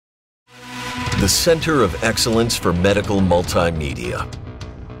the Center of Excellence for Medical Multimedia.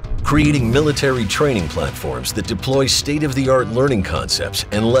 Creating military training platforms that deploy state-of-the-art learning concepts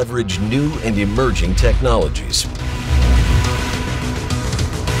and leverage new and emerging technologies.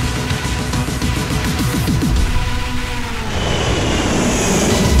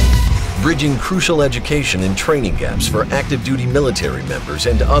 Bridging crucial education and training gaps for active duty military members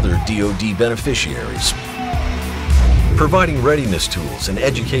and other DoD beneficiaries. Providing readiness tools and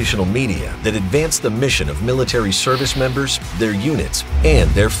educational media that advance the mission of military service members, their units, and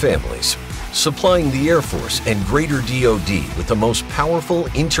their families. Supplying the Air Force and greater DoD with the most powerful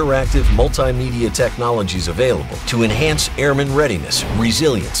interactive multimedia technologies available to enhance airman readiness,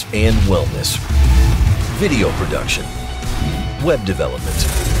 resilience, and wellness. Video production, web development,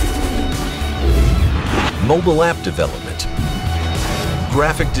 mobile app development,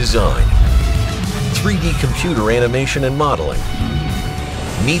 graphic design, 3D computer animation and modeling,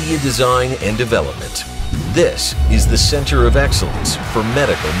 media design and development. This is the Center of Excellence for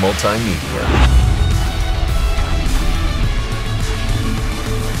Medical Multimedia.